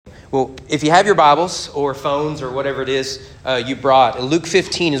Well, if you have your Bibles or phones or whatever it is you brought, Luke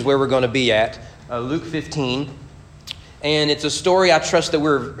 15 is where we're going to be at. Luke 15. And it's a story I trust that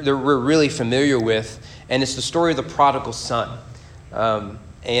we're really familiar with. And it's the story of the prodigal son. I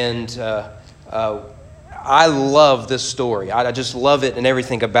love this story. I just love it and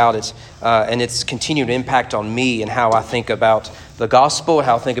everything about it. And its continued impact on me and how I think about the gospel,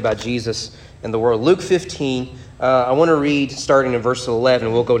 how I think about Jesus and the world. Luke 15, I want to read starting in verse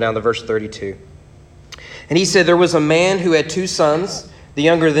 11. We'll go down to verse 32. And he said, there was a man who had 2 sons. The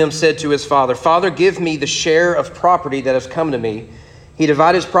younger of them said to his father, Father, give me the share of property that has come to me. He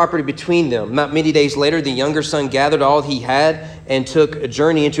divided his property between them. Not many days later, the younger son gathered all he had and took a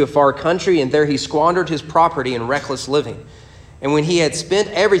journey into a far country, and there he squandered his property in reckless living. And when he had spent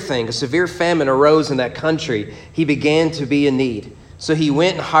everything, a severe famine arose in that country. He began to be in need. So he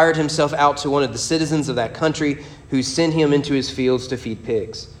went and hired himself out to one of the citizens of that country, who sent him into his fields to feed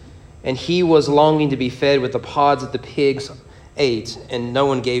pigs. And he was longing to be fed with the pods that the pigs ate, and no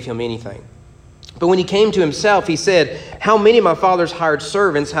one gave him anything. But when he came to himself, he said, how many of my father's hired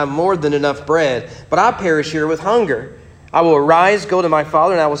servants have more than enough bread, but I perish here with hunger? I will arise, go to my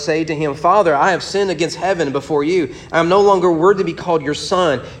father, and I will say to him, Father, I have sinned against heaven and before you. I am no longer worthy to be called your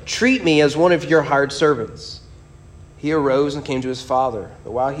son. Treat me as one of your hired servants. He arose and came to his father.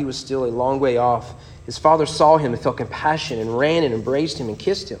 But while he was still a long way off, his father saw him and felt compassion and ran and embraced him and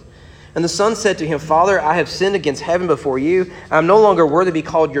kissed him. And the son said to him, Father, I have sinned against heaven before you. I am no longer worthy to be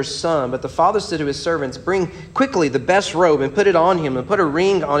called your son. But the father said to his servants, bring quickly the best robe and put it on him, and put a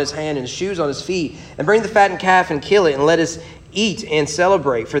ring on his hand and shoes on his feet, and bring the fattened calf and kill it, and let us eat and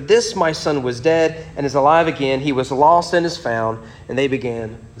celebrate. For this my son was dead and is alive again. He was lost and is found. And they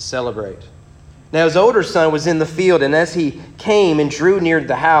began to celebrate. Now his older son was in the field, and as he came and drew near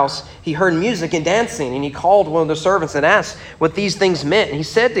the house, he heard music and dancing, and he called one of the servants and asked what these things meant. And he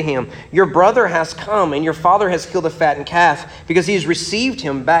said to him, your brother has come, and your father has killed a fattened calf, because he has received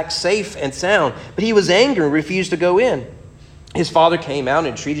him back safe and sound. But he was angry and refused to go in. His father came out and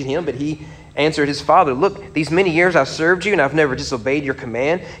entreated him, but he answered his father, look, these many years I've served you, and I've never disobeyed your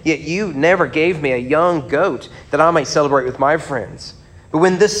command, yet you never gave me a young goat that I might celebrate with my friends. But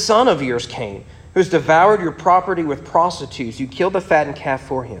when this son of yours came, who has devoured your property with prostitutes, you killed the fattened calf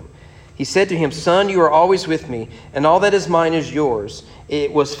for him. He said to him, Son, you are always with me, and all that is mine is yours.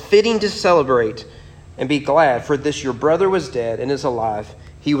 It was fitting to celebrate and be glad, for this your brother was dead and is alive.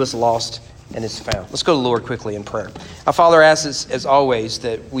 He was lost and is found. Let's go to the Lord quickly in prayer. Our Father, asks as always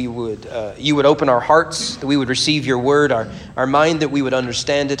that we would, you would open our hearts, that we would receive your word, our mind that we would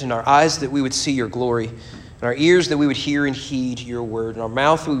understand it, and our eyes that we would see your glory. And our ears that we would hear and heed your word. And our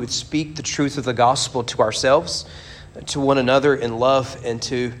mouth we would speak the truth of the gospel to ourselves, to one another in love, and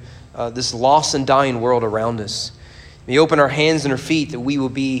to this lost and dying world around us. May you open our hands and our feet that we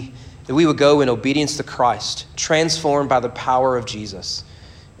would go in obedience to Christ, transformed by the power of Jesus.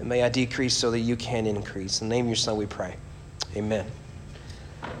 And may I decrease so that you can increase. In the name of your Son we pray. Amen.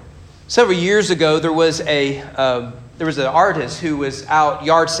 Several years ago, there was an artist who was out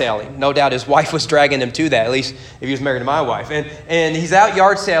yard selling. No doubt his wife was dragging him to that, at least if he was married to my wife. And he's out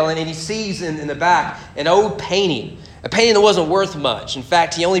yard selling, and he sees in the back an old painting, a painting that wasn't worth much. In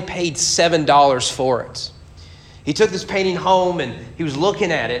fact, he only paid $7 for it. He took this painting home, and he was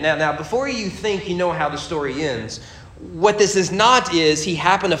looking at it. Now, before you think you know how the story ends, what this is not is he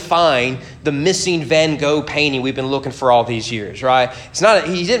happened to find the missing Van Gogh painting we've been looking for all these years, right?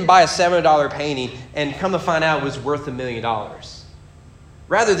 He didn't buy a $7 painting and come to find out it was worth $1 million.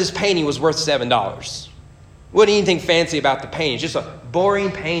 Rather, this painting was worth $7. Wasn't anything fancy about the painting. It's just a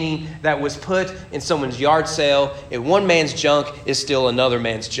boring painting that was put in someone's yard sale. And one man's junk is still another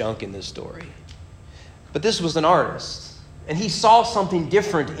man's junk in this story. But this was an artist. And he saw something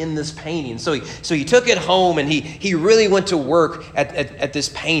different in this painting. So he took it home, and he really went to work at this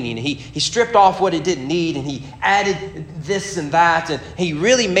painting. He stripped off what it didn't need, and he added this and that, and he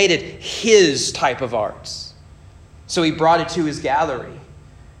really made it his type of art. So he brought it to his gallery.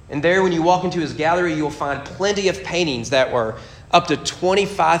 And there, when you walk into his gallery, you'll find plenty of paintings that were up to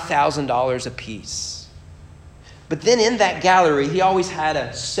 $25,000 a piece. But then in that gallery, he always had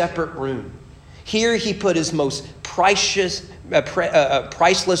a separate room. Here he put his most priceless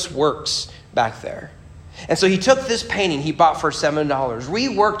works back there. And so he took this painting he bought for $7,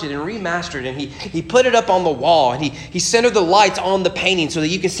 reworked it and remastered it, and he put it up on the wall, and he centered the lights on the painting so that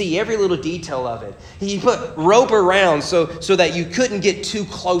you could see every little detail of it. He put rope around so that you couldn't get too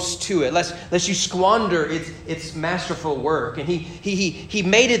close to it, lest you squander its masterful work. And he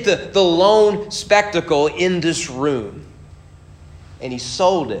made it the lone spectacle in this room. And he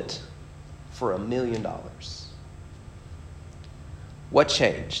sold it for $1 million. What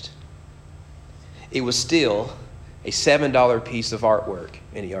changed? it was still a $7 piece of artwork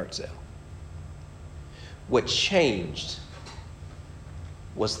in a yard sale. What changed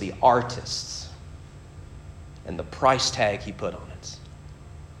was the artists and the price tag he put on it.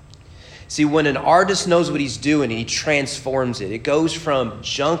 See, when an artist knows what he's doing, he transforms it. It goes from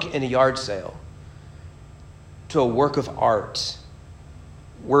junk in a yard sale to a work of art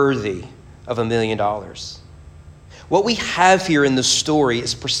worthy of $1 million. What we have here in the story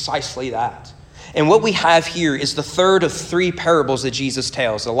is precisely that. And what we have here is the third of three parables that Jesus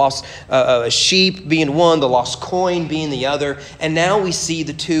tells. The lost sheep being one, the lost coin being the other. And now we see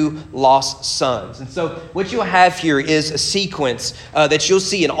the two lost sons. And so what you'll have here is a sequence that you'll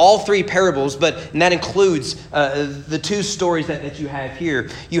see in all three parables, and that includes the two stories that you have here.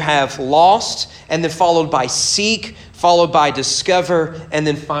 You have lost, and then followed by seek, followed by discover, and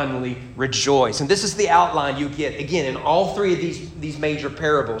then finally rejoice. And this is the outline you get, again, in all three of these major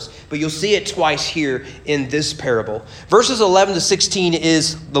parables. But you'll see it twice here in this parable. Verses 11 to 16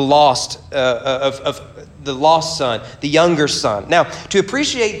 is the lost of the lost son, the younger son. Now, to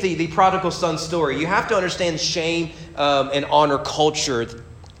appreciate the prodigal son story, you have to understand the shame and honor culture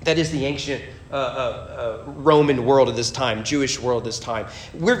that is the ancient Roman world at this time, Jewish world at this time.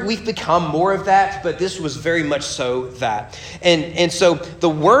 We've become more of that, but this was very much so that. And so the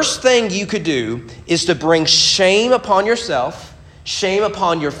worst thing you could do is to bring shame upon yourself, shame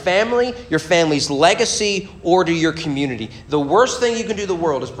upon your family's legacy, or to your community. The worst thing you can do to the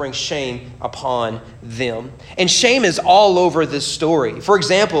world is bring shame upon them. And shame is all over this story. For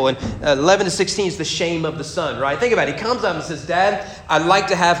example, in 11 to 16 is the shame of the son, right? Think about it. He comes up and says, "Dad, I'd like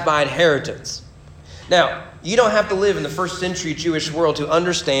to have my inheritance." Now, you don't have to live in the first century Jewish world to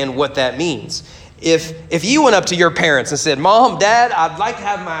understand what that means. If you went up to your parents and said, "Mom, Dad, I'd like to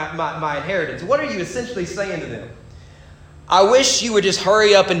have my inheritance," what are you essentially saying to them? "I wish you would just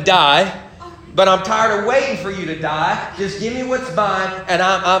hurry up and die, but I'm tired of waiting for you to die. Just give me what's mine, and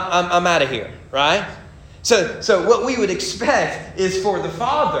I'm out of here," right? So what we would expect is for the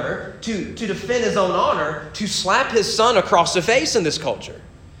father to defend his own honor, to slap his son across the face in this culture.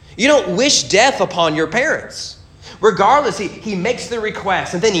 You don't wish death upon your parents. Regardless, he makes the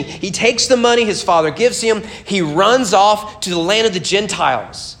request, and then he takes the money his father gives him. He runs off to the land of the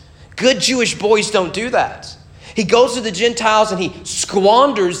Gentiles. Good Jewish boys don't do that. He goes to the Gentiles and he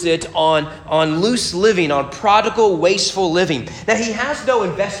squanders it on loose living, on prodigal, wasteful living. Now, he has no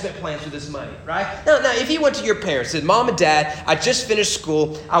investment plans with this money, right? Now, if he went to your parents and said, "Mom and Dad, I just finished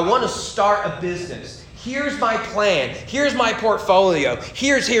school. I want to start a business. Here's my plan. Here's my portfolio.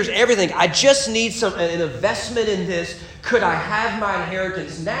 Here's everything. I just need an investment in this. Could I have my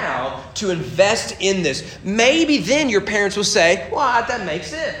inheritance now to invest in this?" Maybe then your parents will say, "Well, that makes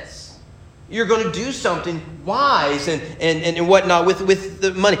sense. You're going to do something wise and whatnot with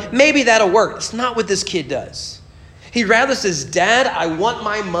the money. Maybe that'll work." It's not what this kid does. He rather says, "Dad, I want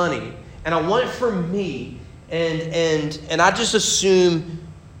my money, and I want it for me, and I just assume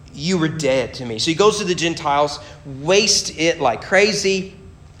you were dead to me." So he goes to the Gentiles, wastes it like crazy,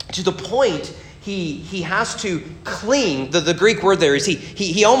 to the point he has to cling. The Greek word there is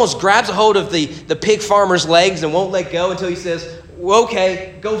he almost grabs a hold of the pig farmer's legs and won't let go until he says, "Well,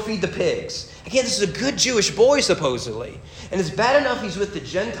 okay, go feed the pigs." Again, this is a good Jewish boy, supposedly. And it's bad enough he's with the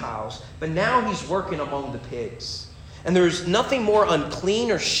Gentiles, but now he's working among the pigs. And there's nothing more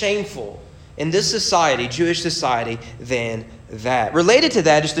unclean or shameful in this society, Jewish society, than that. Related to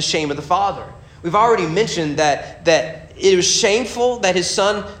that is the shame of the father. We've already mentioned that it was shameful that his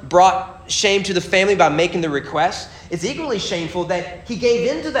son brought shame to the family by making the request. It's equally shameful that he gave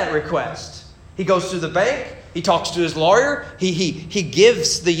in to that request. He goes to the bank. He talks to his lawyer. He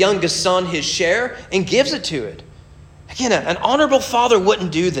gives the youngest son his share and gives it to it. Again, an honorable father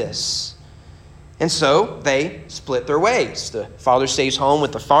wouldn't do this. And so they split their ways. The father stays home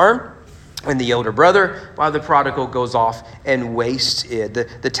with the farm and the older brother, while the prodigal goes off and wastes it.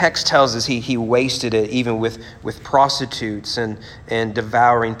 The text tells us he wasted it even with prostitutes and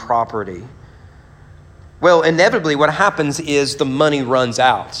devouring property. Well, inevitably, what happens is the money runs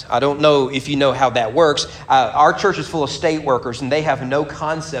out. I don't know if you know how that works. Our church is full of state workers, and they have no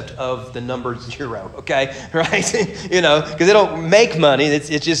concept of the number zero, okay? Right? Because they don't make money. It's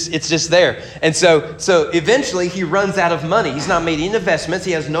just there. And so eventually, he runs out of money. He's not made any investments.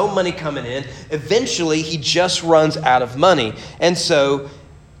 He has no money coming in. Eventually, he just runs out of money. And so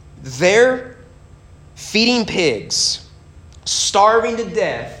they're feeding pigs, starving to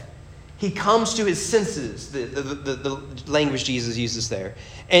death. He comes to his senses, the language Jesus uses there.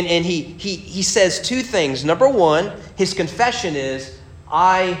 And he says two things. Number one, his confession is,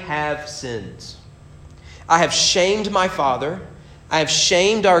 "I have sinned. I have shamed my father. I have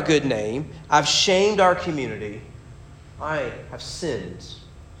shamed our good name. I've shamed our community. I have sinned.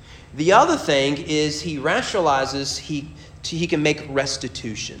 The other thing is he rationalizes he can make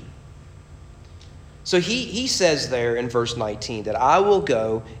restitution. So he says there in verse 19 that I will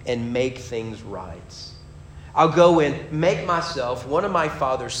go and make things right. I'll go and make myself one of my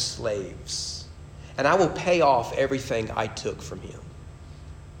father's slaves, and I will pay off everything I took from him.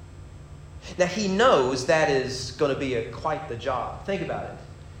 Now, he knows that is going to be quite the job. Think about it.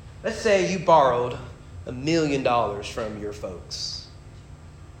 Let's say you borrowed $1 million from your folks.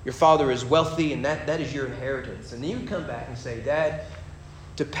 Your father is wealthy, and that is your inheritance. And then you come back and say, Dad,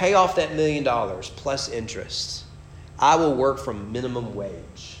 to pay off that $1 million plus interest, I will work from minimum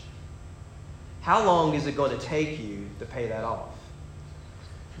wage. How long is it going to take you to pay that off?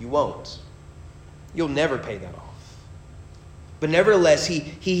 You won't. You'll never pay that off. But nevertheless,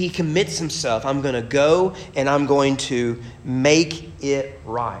 he commits himself. I'm going to go and I'm going to make it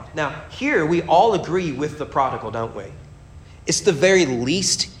right. Now, here we all agree with the prodigal, don't we? It's the very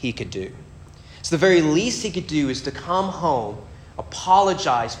least he could do. It's the very least he could do is to come home,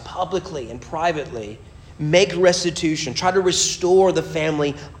 apologize publicly and privately, make restitution, try to restore the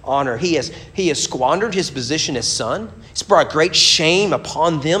family honor. He has squandered his position as son. He's brought great shame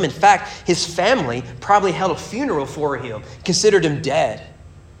upon them. In fact, his family probably held a funeral for him, considered him dead.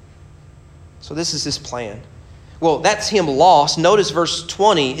 So this is his plan. Well, that's him lost. Notice verse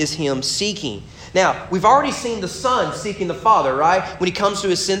 20 is him seeking. Now, we've already seen the son seeking the father, right? When he comes to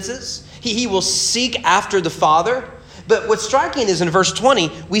his senses, he will seek after the father. But what's striking is in verse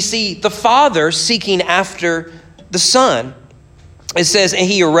 20, we see the father seeking after the son. It says, and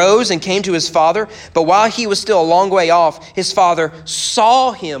he arose and came to his father, but while he was still a long way off, his father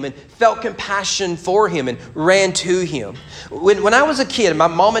saw him and felt compassion for him and ran to him. When I was a kid, at my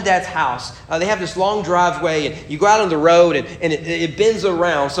mom and dad's house, they have this long driveway, and you go out on the road, and it bends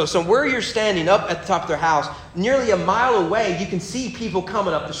around. So where you're standing up at the top of their house, nearly a mile away, you can see people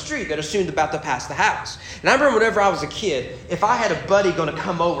coming up the street that are soon about to pass the house. And I remember whenever I was a kid, if I had a buddy going to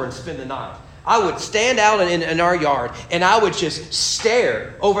come over and spend the night, I would stand out in our yard and I would just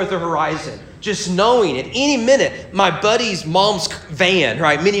stare over at the horizon, just knowing at any minute my buddy's mom's van,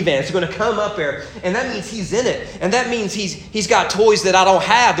 right, minivan, is going to come up there, and that means he's in it. And that means he's got toys that I don't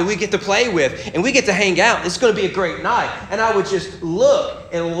have that we get to play with, and we get to hang out. It's going to be a great night. And I would just look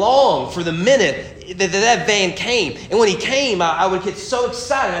and long for the minute that van came. And when he came, I would get so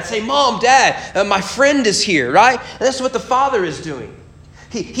excited. I'd say, Mom, Dad, my friend is here, right? And that's what the father is doing.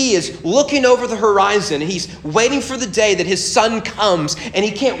 He is looking over the horizon. He's waiting for the day that his son comes, and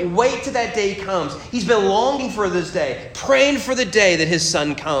he can't wait till that day comes. He's been longing for this day, praying for the day that his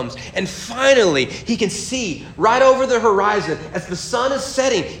son comes. And finally, he can see right over the horizon, as the sun is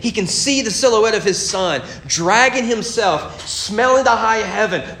setting, he can see the silhouette of his son, dragging himself, smelling the high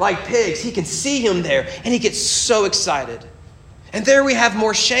heaven like pigs. He can see him there, and he gets so excited. And there we have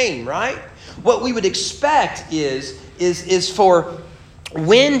more shame, right? What we would expect is for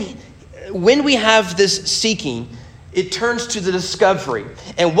when we have this seeking, it turns to the discovery.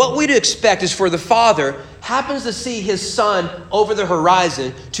 And what we'd expect is for the father happens to see his son over the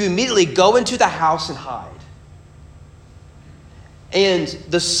horizon to immediately go into the house and hide. And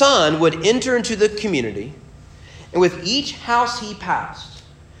the son would enter into the community, and with each house he passed,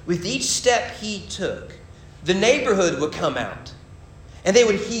 with each step he took, the neighborhood would come out, and they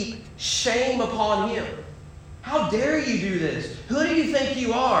would heap shame upon him. How dare you do this? Who do you think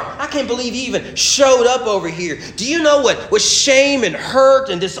you are? I can't believe you even showed up over here. Do you know what shame and hurt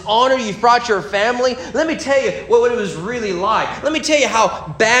and dishonor you've brought your family? Let me tell you what it was really like. Let me tell you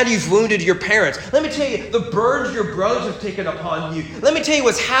how bad you've wounded your parents. Let me tell you the burdens your brothers have taken upon you. Let me tell you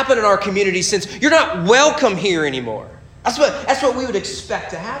what's happened in our community since you're not welcome here anymore. That's what we would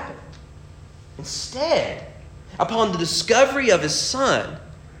expect to happen. Instead, upon the discovery of his son,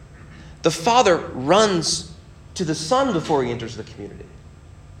 the father runs to the son before he enters the community.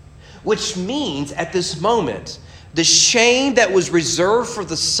 Which means at this moment, the shame that was reserved for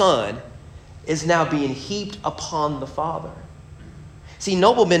the son is now being heaped upon the father. See,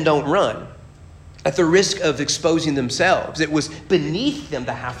 noblemen don't run at the risk of exposing themselves. It was beneath them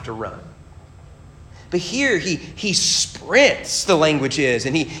to have to run. But here he sprints, the language is,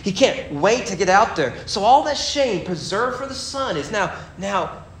 and he can't wait to get out there. So all that shame preserved for the son is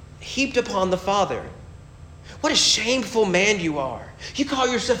now heaped upon the father. What a shameful man you are. You call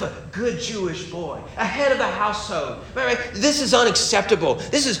yourself a good Jewish boy, a head of the household. Right? This is unacceptable.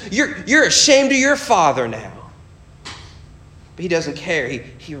 You're ashamed of your father now. But he doesn't care.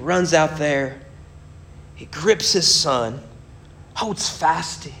 He runs out there. He grips his son, holds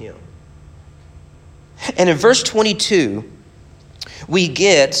fast to him. And in verse 22, we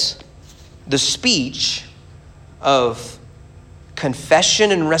get the speech of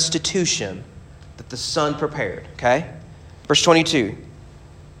confession and restitution that the Son prepared, okay? Verse 22,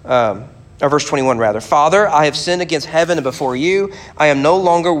 or verse 21 rather. Father, I have sinned against heaven and before you. I am no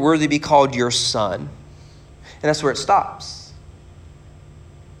longer worthy to be called your son. And that's where it stops.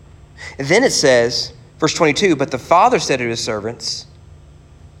 And then it says, verse 22, but the father said to his servants,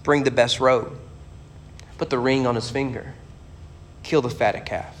 bring the best robe, put the ring on his finger, kill the fatted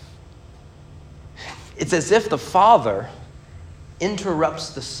calf. It's as if the father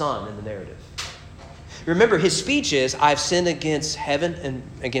interrupts the son in the narrative. Remember, his speech is, I've sinned against heaven and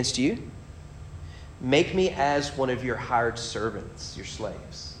against you. Make me as one of your hired servants, your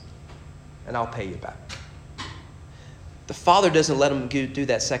slaves, and I'll pay you back. The father doesn't let him do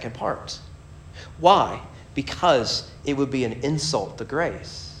that second part. Why? Because it would be an insult to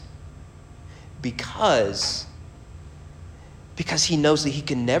grace. Because he knows that he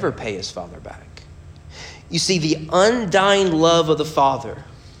can never pay his father back. You see, the undying love of the Father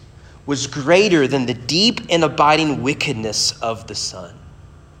was greater than the deep and abiding wickedness of the Son.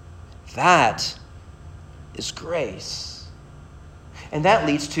 That is grace. And that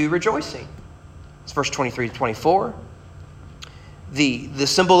leads to rejoicing. It's verse 23 to 24. The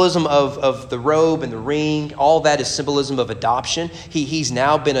symbolism of the robe and the ring, all that is symbolism of adoption. He's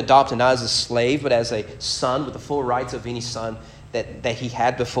now been adopted not as a slave, but as a son with the full rights of any son that he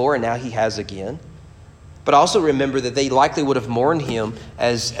had before and now he has again. But also remember that they likely would have mourned him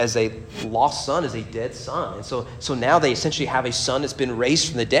as a lost son, as a dead son. And so now they essentially have a son that's been raised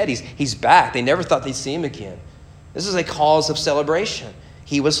from the dead. He's back. They never thought they'd see him again. This is a cause of celebration.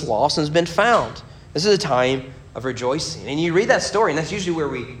 He was lost and has been found. This is a time of rejoicing. And you read that story, and that's usually where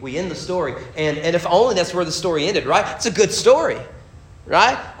we end the story. And if only that's where the story ended, right? It's a good story,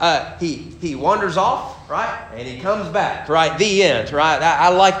 right? He wanders off, right? And he comes back, right? The end, right? I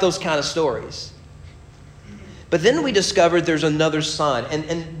like those kind of stories. But then we discovered there's another son.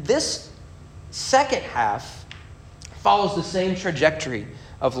 And this second half follows the same trajectory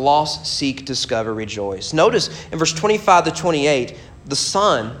of lost, seek, discover, rejoice. Notice in verse 25 to 28, the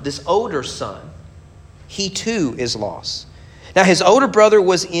son, this older son, he too is lost. Now his older brother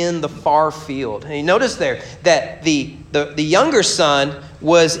was in the far field. And you notice there that the younger son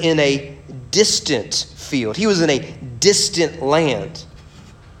was in a distant field. He was in a distant land.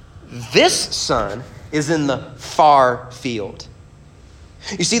 This son is in the far field.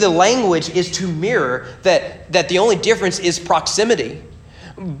 You see, the language is to mirror that the only difference is proximity.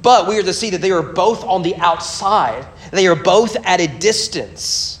 But we are to see that they are both on the outside. They are both at a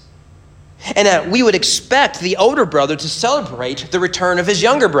distance. And we would expect the older brother to celebrate the return of his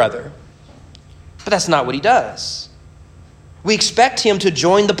younger brother. But that's not what he does. We expect him to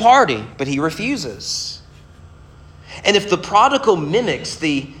join the party, but he refuses. And if the prodigal mimics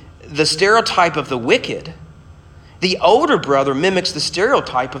the stereotype of the wicked, the older brother mimics the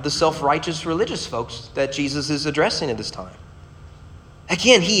stereotype of the self-righteous religious folks that Jesus is addressing at this time.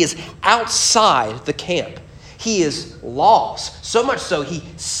 Again, he is outside the camp. He is lost. So much so, he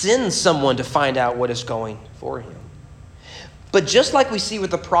sends someone to find out what is going for him. But just like we see with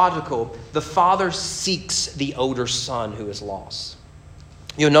the prodigal, the father seeks the older son who is lost.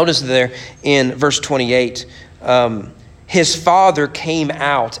 You'll notice there in verse 28, his father came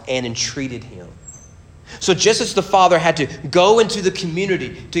out and entreated him. So just as the father had to go into the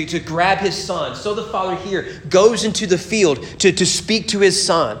community to grab his son, so the father here goes into the field to speak to his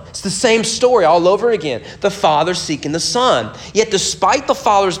son. It's the same story all over again. The father seeking the son. Yet despite the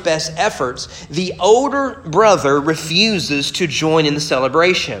father's best efforts, the older brother refuses to join in the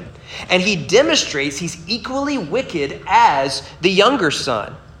celebration. And he demonstrates he's equally wicked as the younger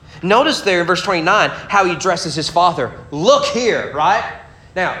son. Notice there in verse 29 how he addresses his father. Look here, right?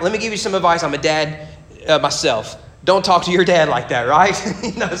 Now, let me give you some advice. I'm a dad myself. Don't talk to your dad like that, right?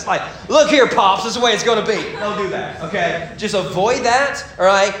 It's like, look here, Pops, this is the way it's going to be. Don't do that, okay? Just avoid that, all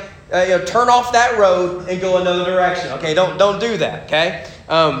right? Turn off that road and go another direction, okay? Don't do that, okay?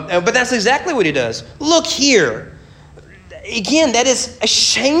 But that's exactly what he does. Look here. Again, that is a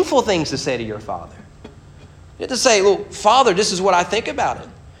shameful thing to say to your father. You have to say, look, Father, this is what I think about it.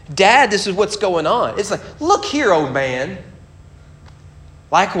 Dad, this is what's going on. It's like, look here, old man.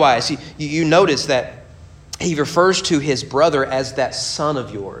 Likewise, you notice that he refers to his brother as that son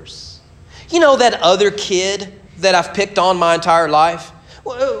of yours. You know that other kid that I've picked on my entire life?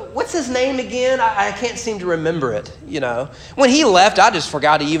 What's his name again? I can't seem to remember it, you know. When he left, I just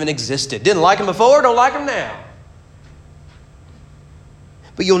forgot he even existed. Didn't like him before, don't like him now.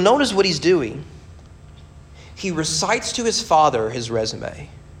 But you'll notice what he's doing. He recites to his father his resume.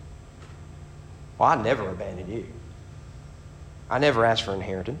 Well, I never abandoned you. I never asked for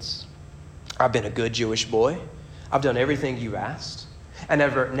inheritance. I've been a good Jewish boy. I've done everything you asked. I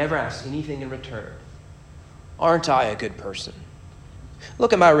never asked anything in return. Aren't I a good person?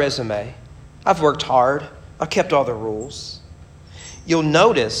 Look at my resume. I've worked hard. I've kept all the rules. You'll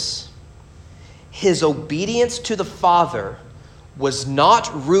notice his obedience to the Father was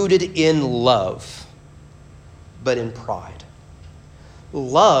not rooted in love, but in pride.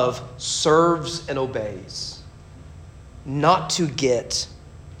 Love serves and obeys, not to get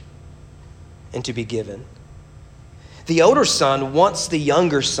and to be given. The older son wants what the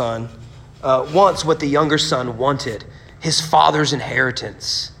younger son wanted, his father's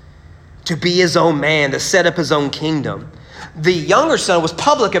inheritance, to be his own man, to set up his own kingdom. The younger son was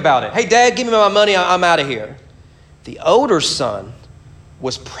public about it. Hey, Dad, give me my money. I'm out of here. The older son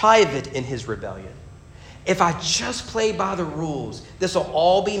was private in his rebellion. If I just play by the rules, this will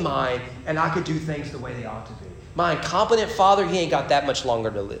all be mine, and I could do things the way they ought to be. My incompetent father, he ain't got that much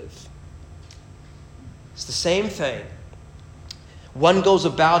longer to live. It's the same thing. One goes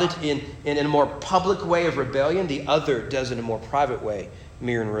about it in a more public way of rebellion. The other does it in a more private way,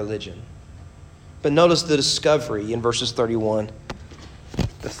 mere in religion. But notice the discovery in verses 31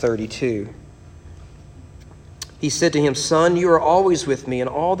 to 32. He said to him, "Son, you are always with me, and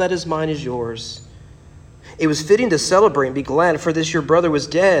all that is mine is yours. It was fitting to celebrate and be glad, for this your brother was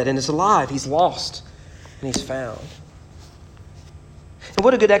dead and is alive. He's lost and he's found." And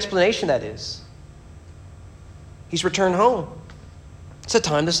what a good explanation that is. He's returned home. It's a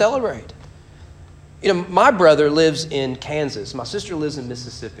time to celebrate. You know, my brother lives in Kansas. My sister lives in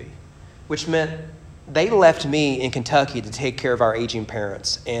Mississippi, which meant they left me in Kentucky to take care of our aging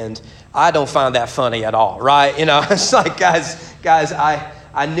parents. And I don't find that funny at all, right? You know, it's like, guys,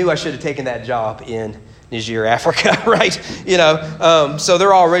 I knew I should have taken that job in Niger, Africa, right? You know, so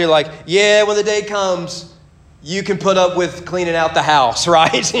they're already like, yeah, when the day comes, you can put up with cleaning out the house,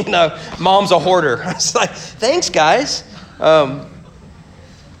 right? You know, mom's a hoarder. It's like, thanks, guys.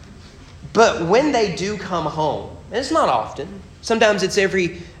 But when they do come home, and it's not often, sometimes it's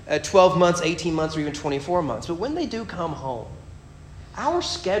every 12 months, 18 months, or even 24 months, but when they do come home, our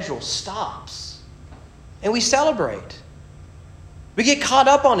schedule stops and we celebrate. We get caught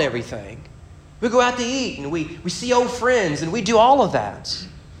up on everything. We go out to eat and we see old friends and we do all of that.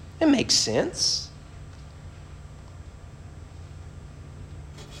 It makes sense.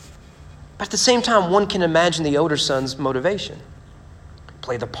 But at the same time, one can imagine the older son's motivation.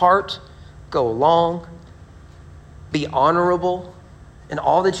 Play the part, go along, be honorable, and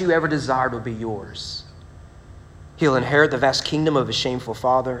all that you ever desired will be yours. He'll inherit the vast kingdom of his shameful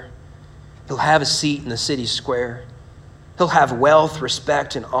father. He'll have a seat in the city square. He'll have wealth,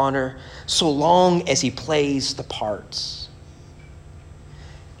 respect, and honor, so long as he plays the parts.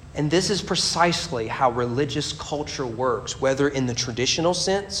 And this is precisely how religious culture works, whether in the traditional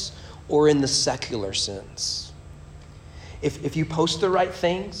sense or in the secular sense. If you post the right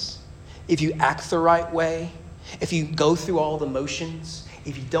things, if you act the right way, if you go through all the motions,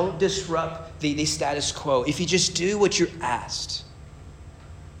 if you don't disrupt the status quo, if you just do what you're asked,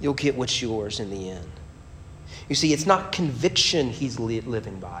 you'll get what's yours in the end. You see, it's not conviction he's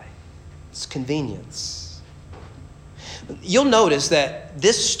living by. It's convenience. You'll notice that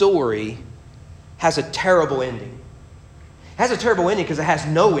this story has a terrible ending. It has a terrible ending because it has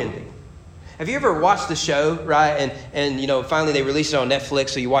no ending. Have you ever watched the show, right? And you know, finally they released it on Netflix,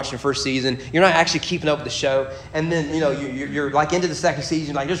 so you watch the first season. You're not actually keeping up with the show. And then, you know, you're like into the second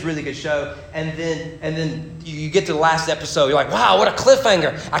season, like, this is a really good show. And then you get to the last episode. You're like, wow, what a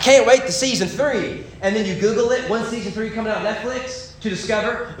cliffhanger. I can't wait to season 3. And then you Google it, when season 3 coming out on Netflix, to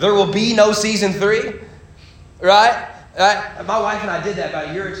discover there will be no season 3, right? My wife and I did that about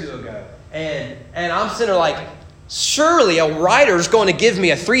a year or two ago. And I'm sitting there like, surely a writer's going to give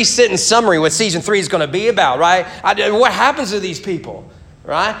me a 3-sentence summary what season 3 is going to be about, right? What happens to these people,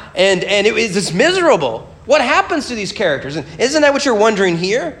 right? And it's miserable. What happens to these characters? And isn't that what you're wondering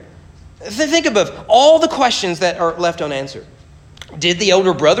here? Think about all the questions that are left unanswered. Did the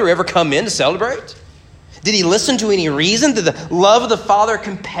older brother ever come in to celebrate? Did he listen to any reason? Did the love of the father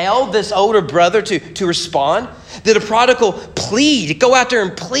compel this older brother to respond? Did a prodigal go out there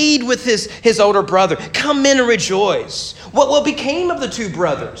and plead with his older brother? Come in and rejoice. What became of the two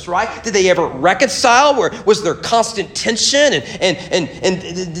brothers, right? Did they ever reconcile? Was there constant tension? And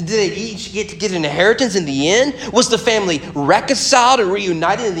did they each get an inheritance in the end? Was the family reconciled and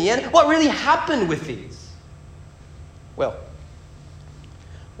reunited in the end? What really happened with these? Well,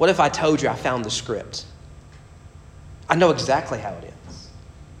 what if I told you I found the script? I know exactly how it ends.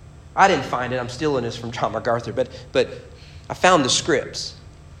 I didn't find it. I'm stealing this from John MacArthur, but I found the scripts.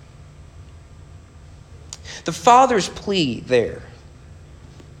 The Father's plea there,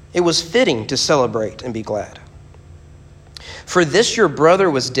 it was fitting to celebrate and be glad. For this your brother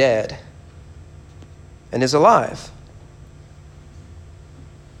was dead and is alive.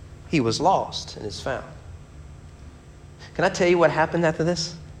 He was lost and is found. Can I tell you what happened after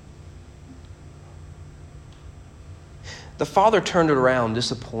this? The father turned around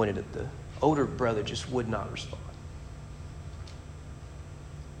disappointed that the older brother just would not respond.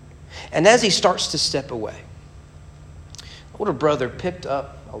 And as he starts to step away, the older brother picked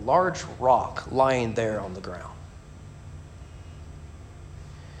up a large rock lying there on the ground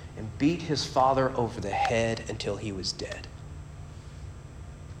and beat his father over the head until he was dead.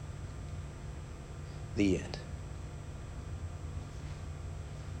 The end.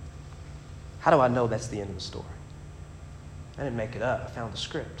 How do I know that's the end of the story? I didn't make it up. I found the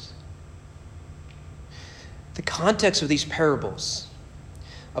script. The context of these parables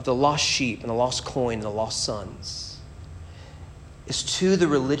of the lost sheep and the lost coin and the lost sons is to the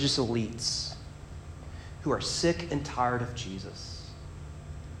religious elites who are sick and tired of Jesus.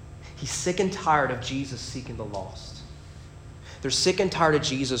 He's sick and tired of Jesus seeking the lost. They're sick and tired of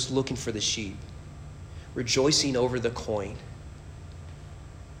Jesus looking for the sheep, rejoicing over the coin,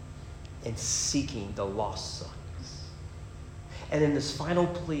 and seeking the lost sons. And in this final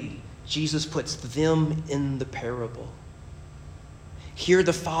plea, Jesus puts them in the parable. Here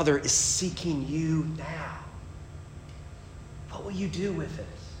the Father is seeking you now. What will you do with it?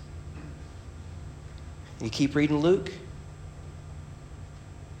 And you keep reading Luke.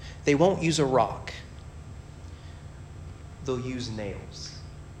 They won't use a rock. They'll use nails.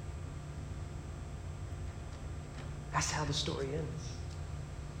 That's how the story ends.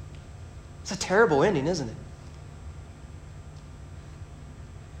 It's a terrible ending, isn't it?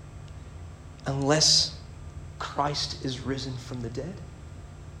 Unless Christ is risen from the dead.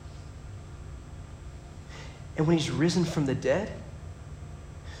 And when he's risen from the dead,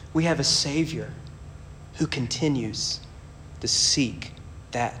 we have a Savior who continues to seek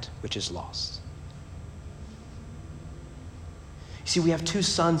that which is lost. You see, we have two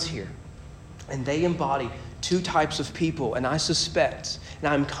sons here, and they embody two types of people, and I suspect,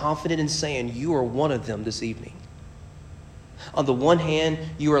 and I'm confident in saying, you are one of them this evening. On the one hand,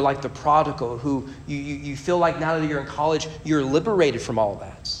 you are like the prodigal who you feel like now that you're in college, you're liberated from all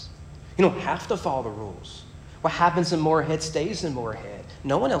that. You don't have to follow the rules. What happens in Morehead stays in Morehead.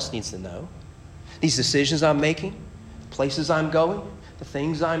 No one else needs to know. These decisions I'm making, the places I'm going, the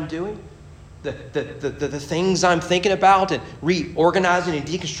things I'm doing, the things I'm thinking about and reorganizing and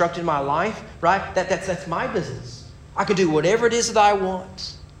deconstructing my life, right? That's my business. I can do whatever it is that I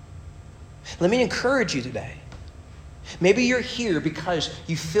want. Let me encourage you today. Maybe you're here because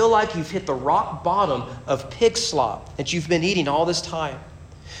you feel like you've hit the rock bottom of pig slop that you've been eating all this time.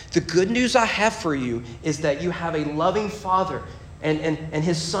 The good news I have for you is that you have a loving Father and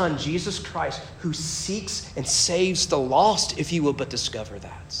his Son, Jesus Christ, who seeks and saves the lost, if you will but discover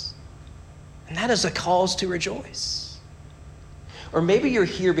that. And that is a cause to rejoice. Or maybe you're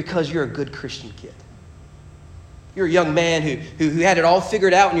here because you're a good Christian kid. You're a young man who had it all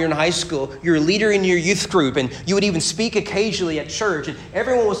figured out when you're in high school. You're a leader in your youth group, and you would even speak occasionally at church, and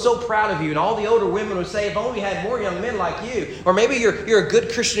everyone was so proud of you, and all the older women would say, if only we had more young men like you. Or maybe you're a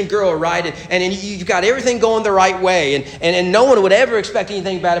good Christian girl, right? And you've got everything going the right way, and no one would ever expect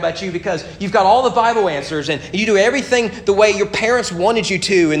anything bad about you because you've got all the Bible answers, and you do everything the way your parents wanted you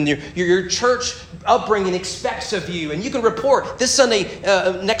to, and your church upbringing expects of you. And you can report next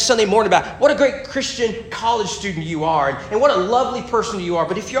Sunday morning about what a great Christian college student you are and what a lovely person you are.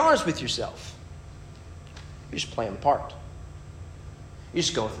 But if you're honest with yourself, you're just playing the part. You're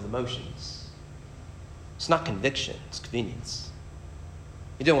just going through the motions. It's not conviction, it's convenience.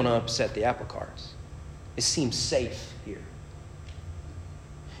 You don't want to upset the apple cart. It seems safe here.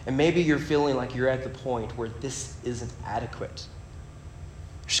 And maybe you're feeling like you're at the point where this isn't adequate.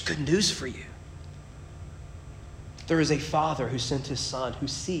 There's good news for you. There is a Father who sent his Son who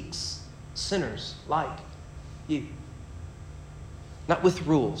seeks sinners like you. Not with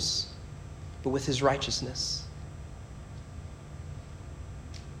rules, but with his righteousness.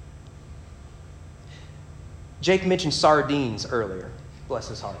 Jake mentioned sardines earlier. Bless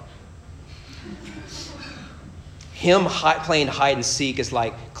his heart. Him playing hide and seek is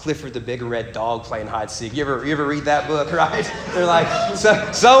like Clifford the Big Red Dog playing hide and seek. You ever read that book, right? They're like,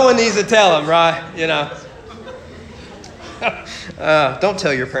 someone needs to tell him, right? You know. Don't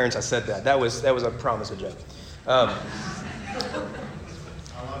tell your parents I said that. That was a promise, a joke. I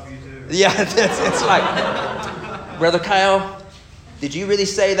love you too. Yeah, it's like, Brother Kyle, did you really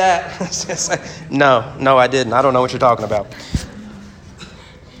say that? It's like, no, I didn't. I don't know what you're talking about.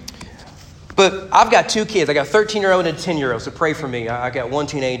 But I've got 2 kids. I got a 13-year-old and a 10-year-old, so pray for me. I got one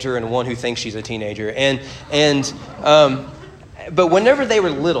teenager and one who thinks she's a teenager. But whenever they were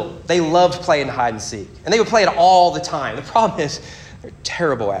little, they loved playing hide and seek. And they would play it all the time. The problem is they're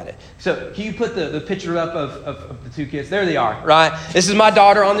terrible at it. So can you put the picture up of the 2 kids? There they are, right? This is my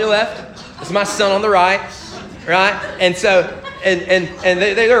daughter on the left. This is my son on the right, right? And so,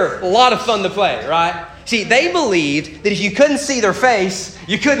 they're a lot of fun to play, right? See, they believed that if you couldn't see their face,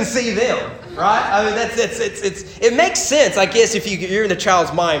 you couldn't see them, right? I mean, it makes sense, I guess, if you're in a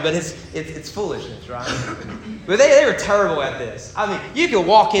child's mind, but it's foolishness, right? But they were terrible at this. I mean, you could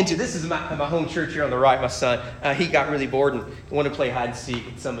walk into, this is my home church here on the right, my son. He got really bored and wanted to play hide and seek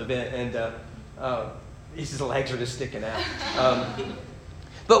at some event, and his legs are just sticking out.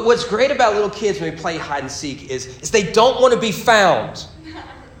 But what's great about little kids when we play hide and seek is they don't want to be found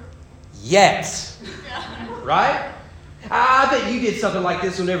yet. Right? I bet you did something like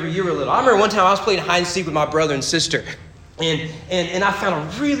this whenever you were little. I remember one time I was playing hide and seek with my brother and sister, and I found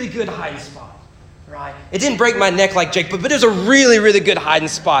a really good hiding spot. Right? It didn't break my neck like Jake, but it was a really, really good hiding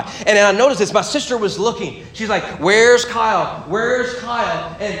spot. And I noticed this. My sister was looking. She's like, "Where's Kyle? Where's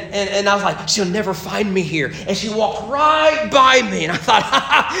Kyle?" And I was like, "She'll never find me here." And she walked right by me, and I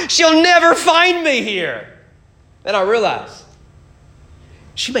thought, "She'll never find me here." Then I realized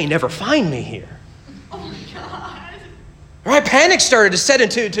she may never find me here. Oh my God. Right? Panic started to set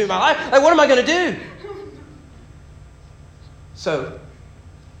into my life. Like, what am I going to do? So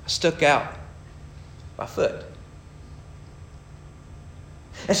I stuck out my foot.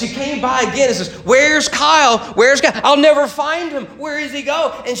 And she came by again and says, "Where's Kyle? Where's Kyle? I'll never find him. Where does he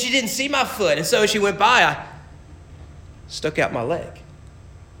go?" And she didn't see my foot. And so as she went by, I stuck out my leg.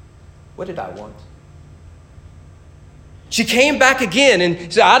 What did I want? She came back again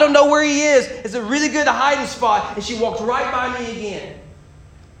and said, "I don't know where he is. It's a really good hiding spot." And she walked right by me again.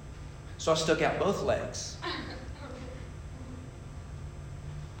 So I stuck out both legs.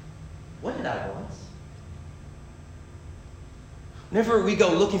 What did I want? Whenever we go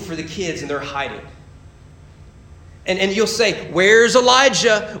looking for the kids and they're hiding, and you'll say, "Where's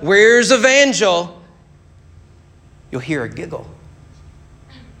Elijah? Where's Evangel?" You'll hear a giggle.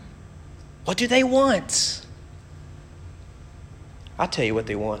 What do they want? I'll tell you what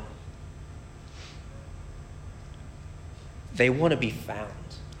they want. They want to be found.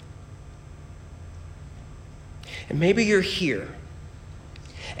 And maybe you're here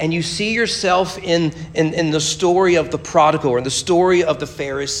and you see yourself in the story of the prodigal or in the story of the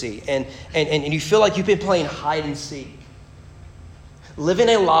Pharisee, and you feel like you've been playing hide and seek, living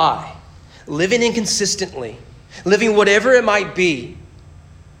a lie, living inconsistently, living whatever it might be.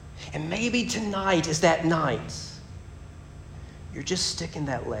 And maybe tonight is that night. You're just sticking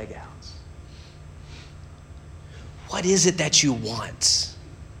that leg out. What is it that you want?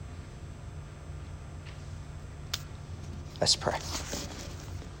 Let's pray.